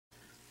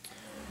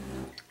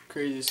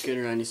Crazy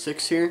Skater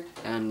 96 here,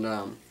 and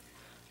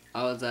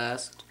I was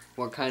asked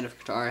what kind of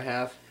guitar I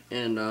have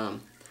in a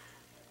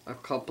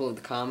couple of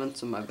the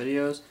comments in my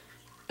videos,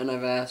 and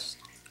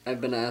I've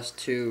been asked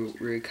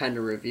to kind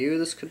of review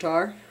this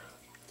guitar,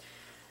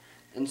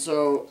 and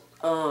so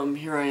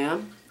here I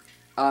am.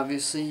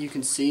 Obviously, you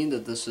can see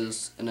that this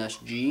is an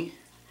SG.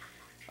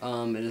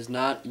 It is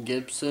not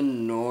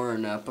Gibson nor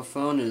an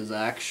Epiphone. It is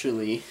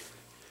actually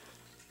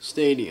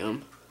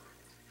Stadium.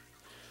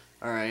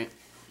 Alright.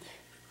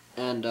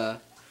 And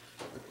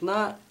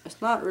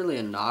it's not really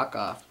a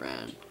knockoff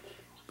brand,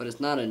 but it's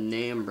not a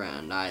name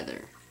brand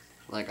either.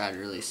 Like I'd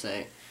really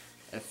say,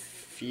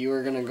 if you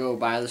were gonna go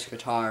buy this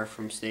guitar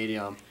from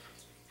Stadium,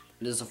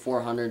 it is a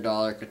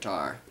 $400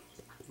 guitar,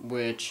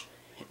 which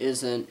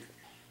isn't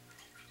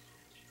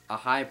a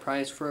high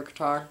price for a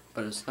guitar,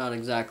 but it's not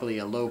exactly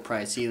a low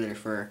price either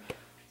for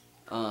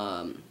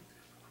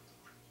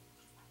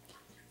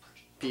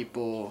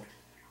people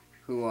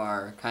who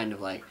are kind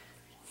of like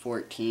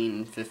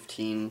 14,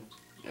 15,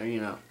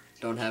 or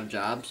don't have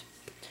jobs.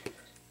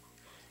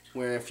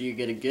 Where if you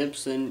get a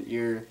Gibson,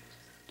 you're,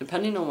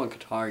 depending on what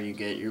guitar you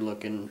get, you're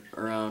looking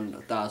around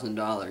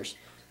 $1,000.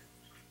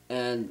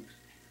 And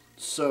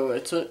so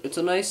it's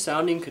a nice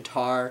sounding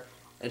guitar.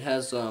 It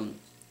has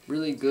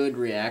really good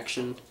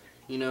reaction.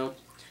 The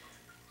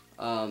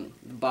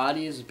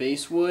body is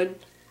basswood,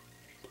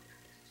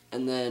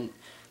 and then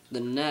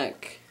the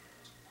neck,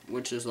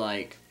 which is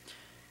like,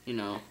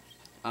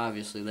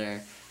 obviously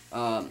there,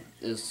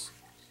 is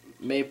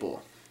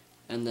maple.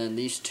 And then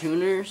these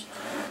tuners,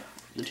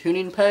 the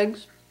tuning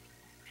pegs,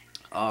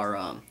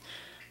 are,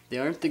 they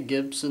aren't the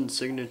Gibson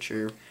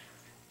signature,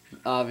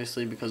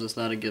 obviously, because it's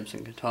not a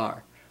Gibson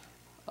guitar,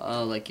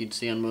 like you'd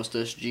see on most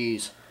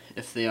SGs,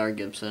 if they are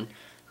Gibson,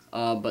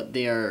 but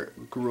they are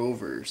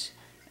Grovers.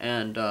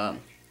 And the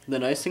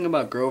nice thing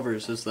about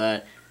Grovers is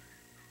that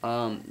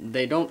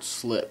they don't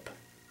slip.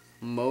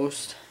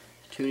 Most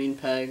tuning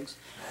pegs,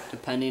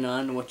 depending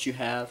on what you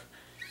have,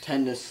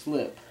 tend to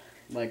slip.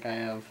 Like I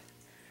have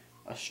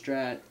a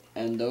Strat,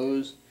 and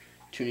those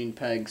tuning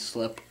pegs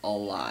slip a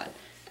lot.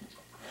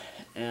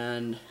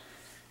 And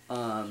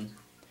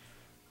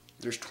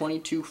there's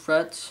 22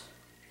 frets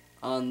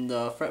on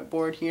the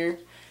fretboard here.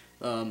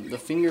 The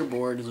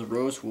fingerboard is a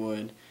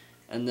rosewood,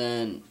 and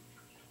then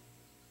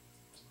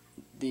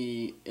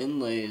the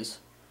inlays,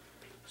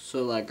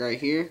 so like right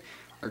here,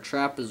 are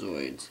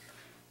trapezoids,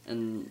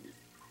 and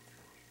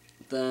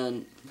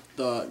then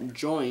the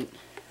joint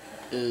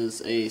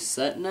is a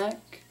set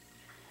neck,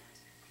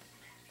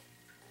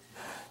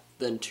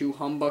 then 2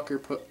 humbucker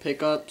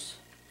pickups,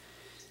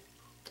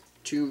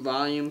 2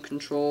 volume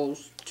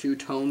controls, 2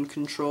 tone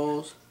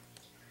controls,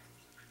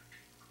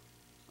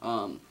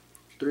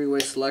 3-way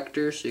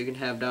selector, so you can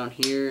have down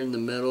here in the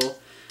middle,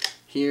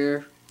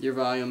 here, your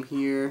volume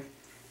here,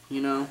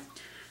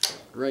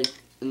 right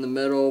in the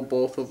middle,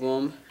 both of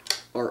them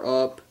are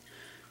up.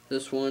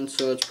 This one,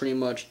 so it's pretty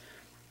much,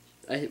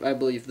 I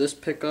believe this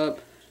pickup,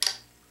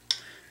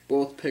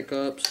 both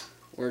pickups,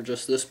 or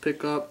just this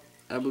pickup,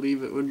 I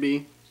believe it would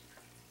be.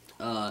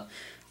 The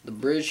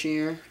bridge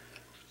here,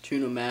 2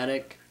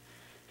 pneumatic,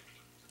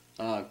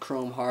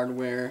 chrome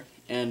hardware,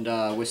 and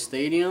with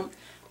Stadium,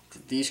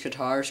 these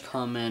guitars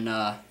come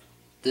in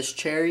this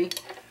cherry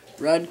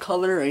red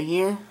color right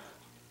here,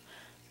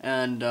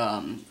 and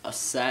a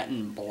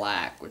satin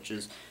black, which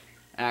is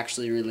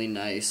actually really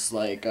nice.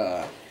 Like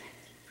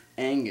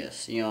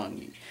Angus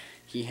Young,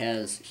 he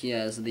has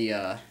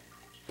the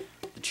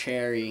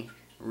cherry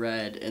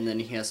red, and then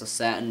he has a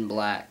satin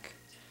black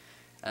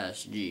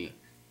SG,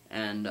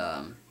 and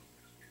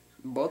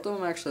both of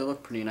them actually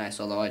look pretty nice,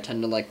 although I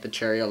tend to like the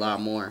cherry a lot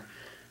more.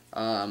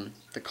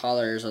 The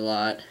color is a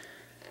lot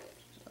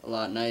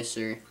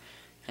nicer,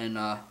 and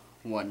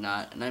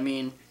whatnot. And I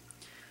mean,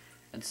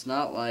 it's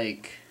not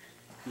like,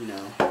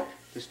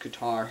 this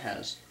guitar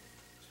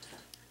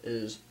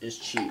is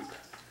cheap.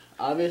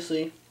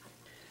 Obviously,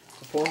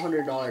 it's a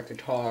 $400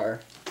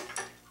 guitar,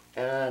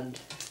 and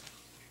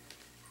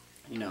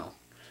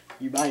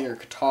you buy your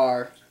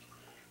guitar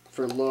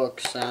for look,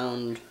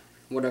 sound,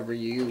 whatever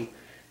you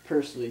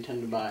personally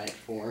tend to buy it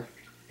for.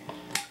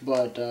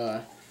 But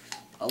a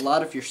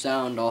lot of your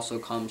sound also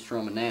comes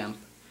from an amp.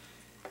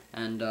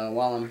 And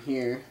while I'm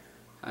here,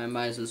 I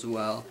might as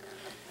well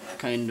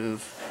kind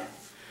of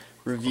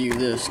review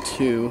this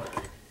too,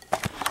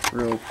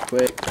 real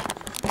quick.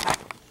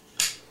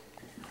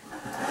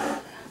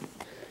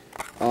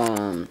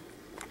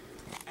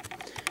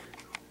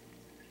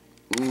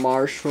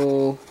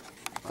 Marshall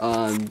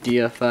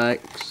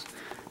DFX,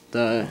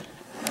 the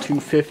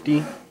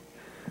 250,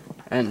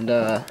 and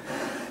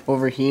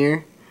over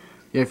here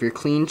you have your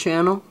clean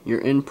channel, your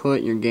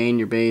input, your gain,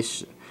 your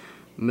bass,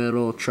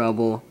 middle,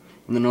 treble,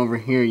 and then over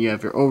here you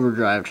have your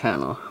overdrive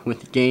channel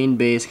with gain,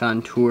 bass,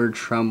 contour,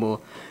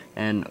 tremble,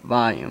 and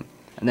volume.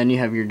 And then you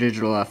have your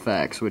digital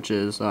FX, which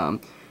is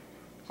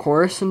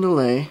chorus and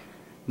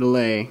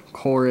delay,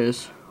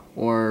 chorus,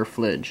 or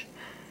flinge.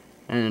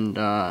 And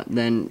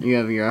then you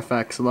have your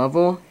FX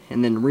level,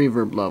 and then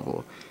reverb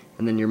level,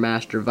 and then your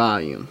master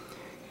volume.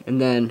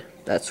 and then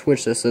that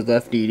switch that says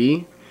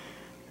FDD,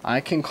 I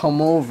can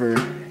come over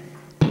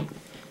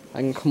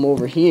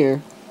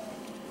here,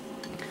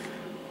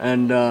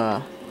 and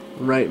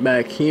right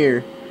back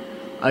here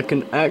I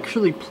can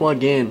actually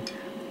plug in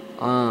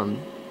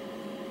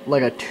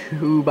like a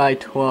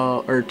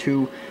 2x12 or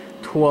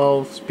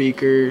 212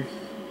 speaker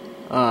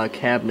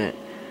cabinet,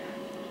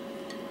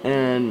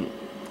 and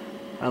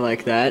I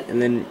like that.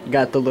 And then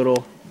got the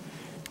little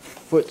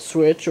foot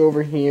switch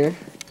over here.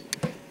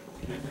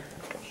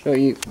 Show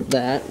you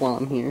that while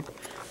I'm here.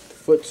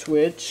 Foot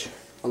switch.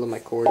 All of my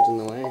cord's in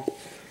the way.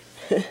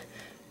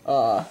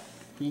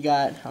 You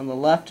got on the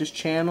left is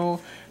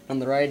channel, on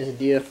the right is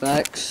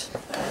DFX.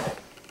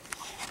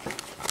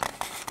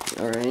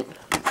 Alright.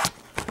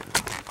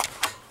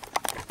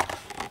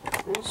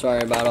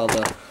 Sorry about all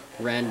the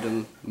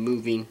random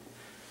movingness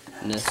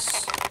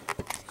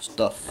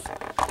stuff.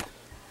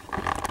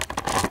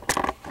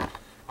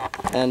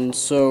 And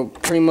so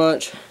pretty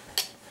much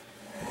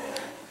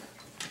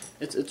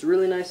it's a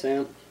really nice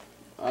amp.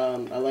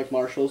 I like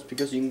Marshall's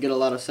because you can get a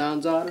lot of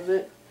sounds out of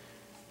it.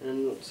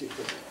 And let's see if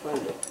I can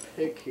find a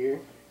pick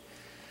here.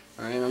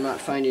 Alright, I'm not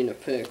finding a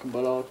pick,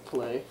 but I'll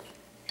play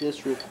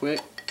this real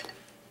quick.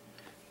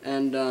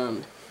 And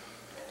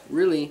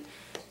really,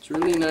 it's a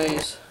really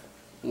nice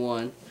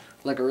one,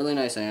 like a really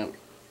nice amp.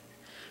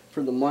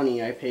 For the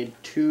money, I paid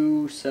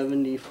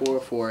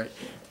 $274 for it,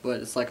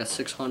 but it's like a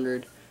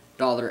 $600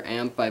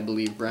 amp, I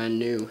believe, brand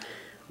new.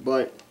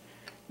 But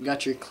you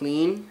got your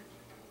clean.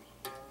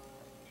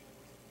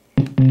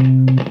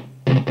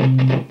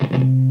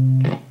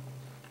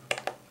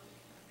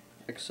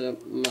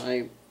 Except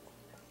my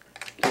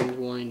thing's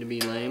wanting to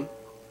be lame.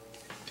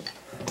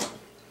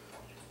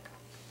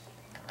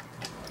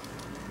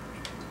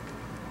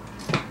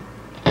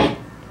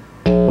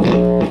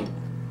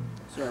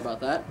 Sorry about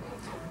that.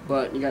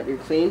 But you got your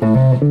clean.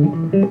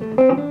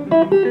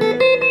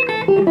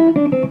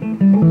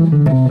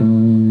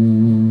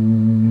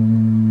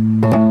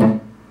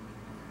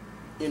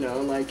 You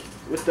know, like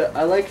with the,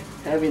 I like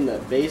having the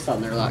bass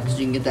on there a lot because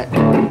you can get that.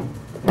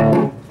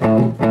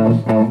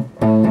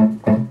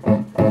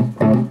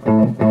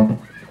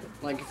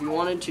 Like if you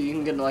wanted to, you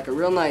can get like a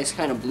real nice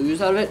kind of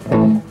blues out of it.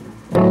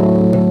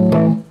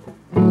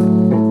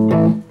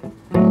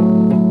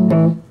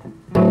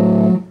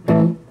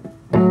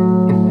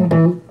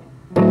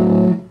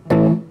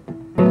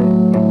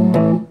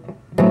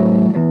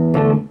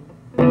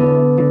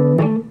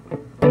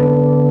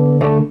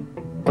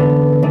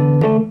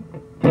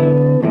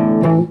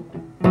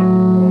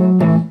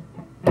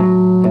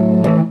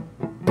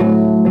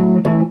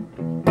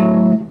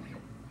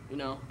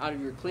 Out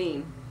of your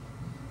clean,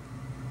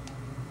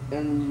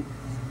 and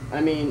I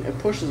mean it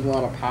pushes a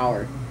lot of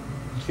power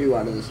too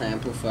out of this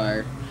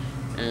amplifier.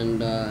 And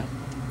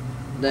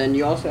then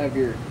you also have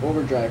your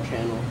overdrive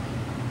channel,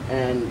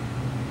 and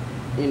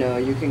you know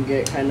you can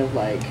get kind of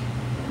like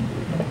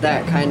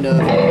that kind of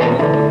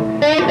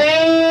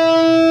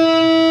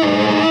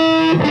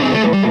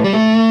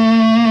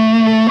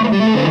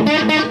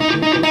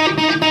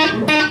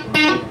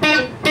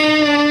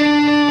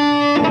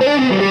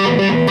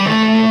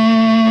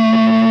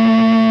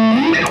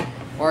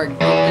or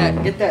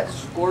get that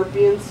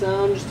scorpion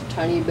sound just a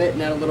tiny bit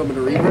and add a little bit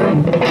of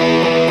reverb.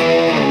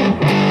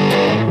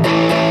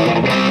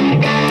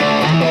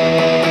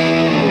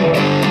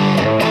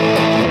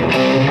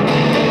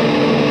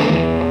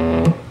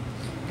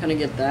 Kind of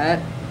get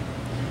that,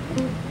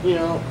 you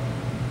know.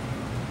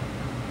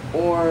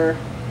 Or,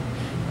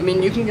 I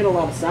mean, you can get a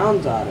lot of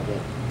sounds out of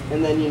it.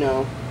 And then, you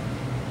know,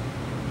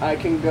 I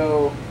can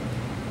go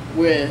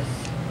with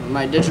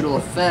my digital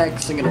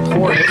effects and get a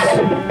chorus.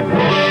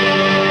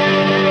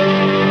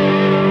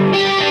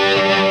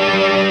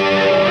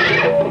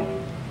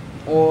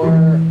 Or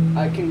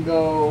I can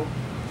go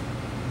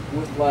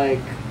with like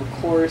a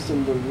chorus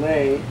and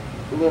delay,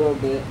 a little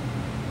bit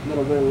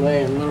of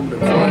delay and a little bit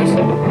of chorus.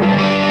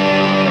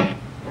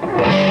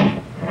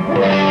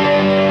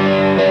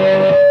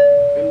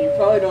 And you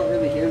probably don't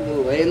really hear the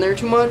delay in there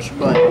too much,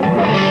 but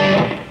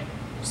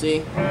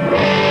see,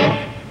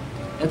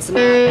 it's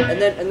not.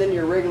 And then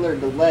your regular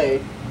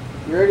delay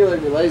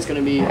is going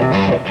to be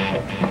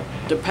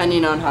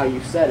depending on how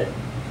you set it,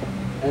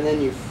 and then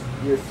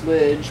your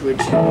flidge, which,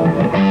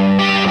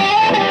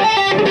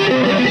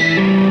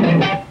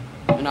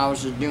 and I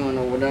was just doing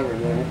or whatever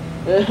there.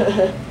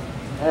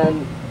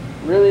 And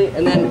really,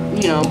 and then,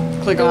 you know,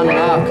 click on and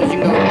off, because you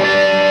can go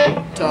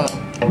to,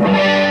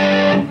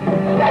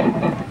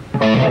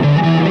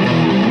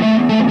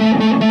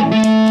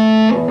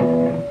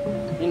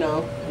 you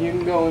know, you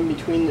can go in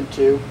between the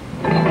two.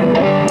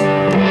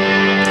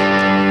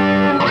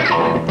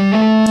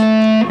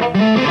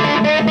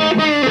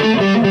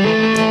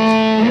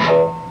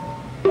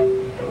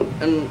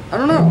 And I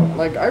don't know,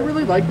 like I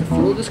really like the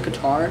feel of this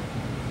guitar.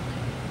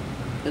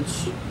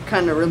 It's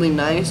kind of really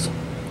nice,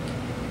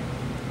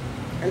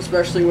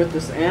 especially with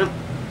this amp.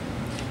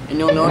 And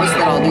you'll notice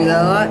that I'll do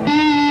that a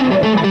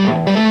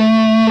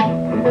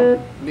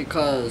lot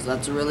because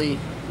that's a really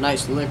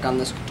nice lick on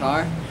this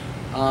guitar.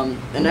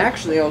 And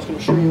actually, I was going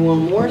to show you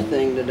one more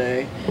thing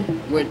today,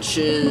 which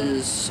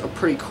is a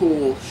pretty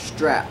cool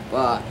strap.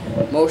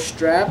 Most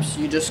straps,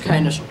 you just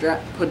kind of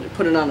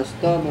put it on a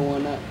stub and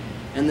whatnot,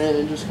 and then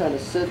it just kind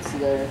of sits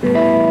there, you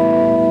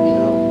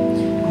know.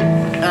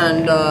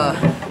 And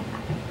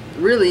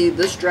really,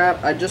 this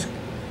strap, I just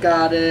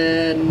got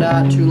it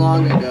not too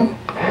long ago.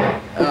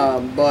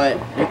 But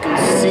you can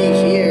see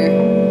here,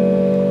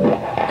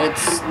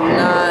 it's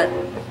not,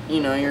 you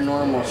know, your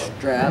normal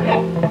strap.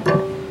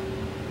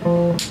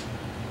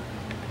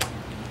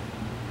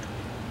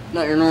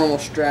 Not your normal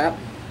strap.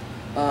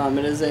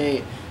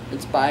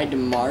 It's by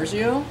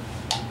DiMarzio,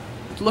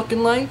 it's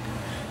looking like,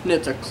 and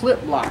it's a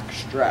clip lock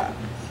strap.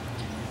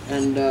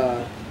 And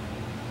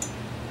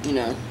you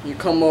know, you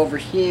come over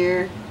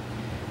here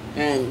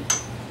and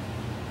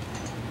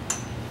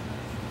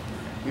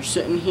you're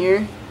sitting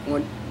here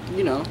when,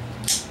 you know,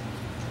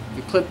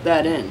 you clip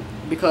that in,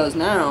 because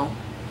now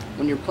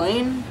when you're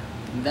playing,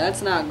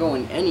 that's not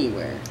going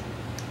anywhere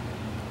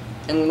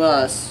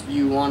unless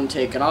you want to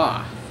take it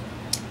off,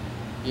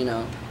 you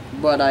know.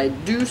 But I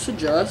do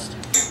suggest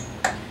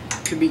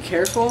to be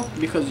careful,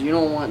 because you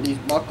don't want these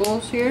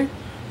buckles here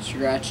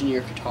scratching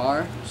your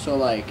guitar. So,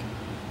 like,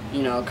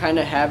 you know, kind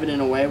of have it in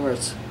a way where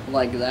it's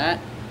like that.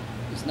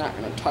 It's not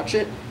going to touch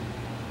it.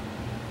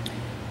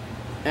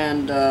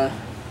 And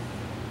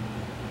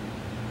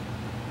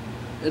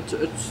it's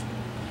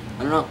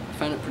I don't know, I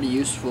find it pretty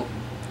useful.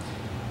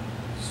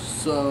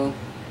 So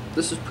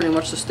this is pretty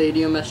much the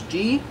Stadium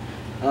SG,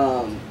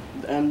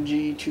 the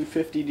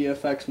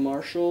MG250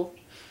 Marshall,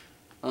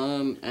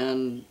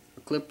 and a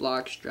clip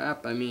lock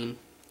strap. I mean,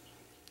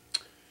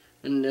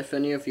 and if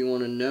any of you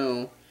want to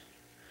know,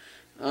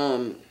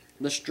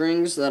 the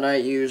strings that I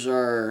use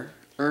are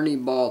Ernie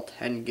Ball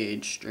 10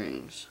 gauge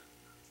strings.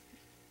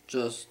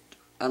 Just,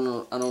 I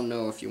don't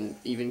know if you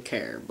even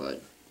care,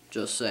 but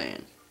just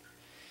saying.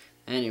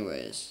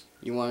 Anyways,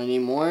 you want any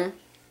more?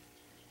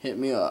 Hit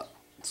me up.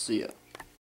 See ya.